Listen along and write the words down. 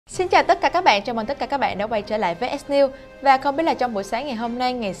Xin chào tất cả các bạn, chào mừng tất cả các bạn đã quay trở lại với Snews. Và không biết là trong buổi sáng ngày hôm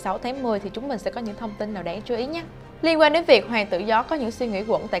nay ngày 6 tháng 10 thì chúng mình sẽ có những thông tin nào đáng chú ý nhé. Liên quan đến việc Hoàng Tử Gió có những suy nghĩ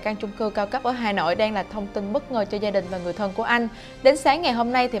quẩn tại căn chung cư cao cấp ở Hà Nội đang là thông tin bất ngờ cho gia đình và người thân của anh. Đến sáng ngày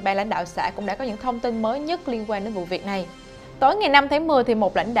hôm nay thì ban lãnh đạo xã cũng đã có những thông tin mới nhất liên quan đến vụ việc này. Tối ngày 5 tháng 10 thì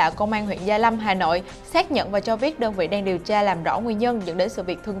một lãnh đạo công an huyện Gia Lâm, Hà Nội xác nhận và cho biết đơn vị đang điều tra làm rõ nguyên nhân dẫn đến sự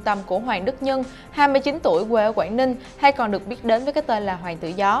việc thương tâm của Hoàng Đức Nhân, 29 tuổi, quê ở Quảng Ninh, hay còn được biết đến với cái tên là Hoàng Tử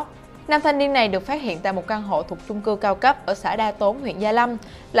Gió. Nam thanh niên này được phát hiện tại một căn hộ thuộc chung cư cao cấp ở xã Đa Tốn, huyện Gia Lâm.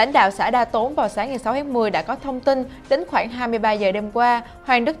 Lãnh đạo xã Đa Tốn vào sáng ngày 6 tháng 10 đã có thông tin đến khoảng 23 giờ đêm qua,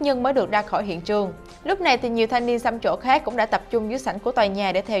 Hoàng Đức Nhân mới được ra khỏi hiện trường. Lúc này thì nhiều thanh niên xăm trổ khác cũng đã tập trung dưới sảnh của tòa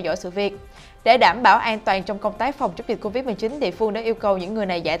nhà để theo dõi sự việc. Để đảm bảo an toàn trong công tác phòng chống dịch Covid-19, địa phương đã yêu cầu những người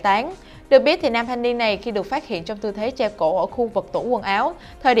này giải tán. Được biết thì nam thanh niên này khi được phát hiện trong tư thế treo cổ ở khu vực tủ quần áo,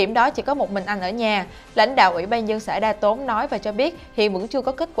 thời điểm đó chỉ có một mình anh ở nhà. Lãnh đạo Ủy ban nhân dân xã Đa Tốn nói và cho biết hiện vẫn chưa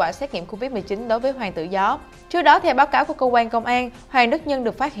có kết quả xét nghiệm Covid-19 đối với Hoàng Tử Gió. Trước đó, theo báo cáo của cơ quan công an, Hoàng Đức Nhân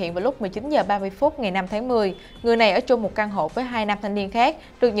được phát hiện vào lúc 19 giờ 30 phút ngày 5 tháng 10. Người này ở chung một căn hộ với hai nam thanh niên khác,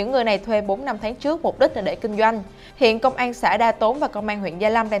 được những người này thuê 4 năm tháng trước, mục đích là để kinh doanh. Hiện công an xã Đa Tốn và công an huyện Gia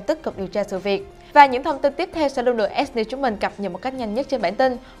Lâm đang tích cực điều tra sự việc. Và những thông tin tiếp theo sẽ luôn được Snews chúng mình cập nhật một cách nhanh nhất trên bản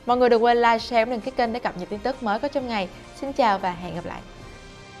tin. Mọi người đừng quên like, share và đăng ký kênh để cập nhật tin tức mới có trong ngày. Xin chào và hẹn gặp lại.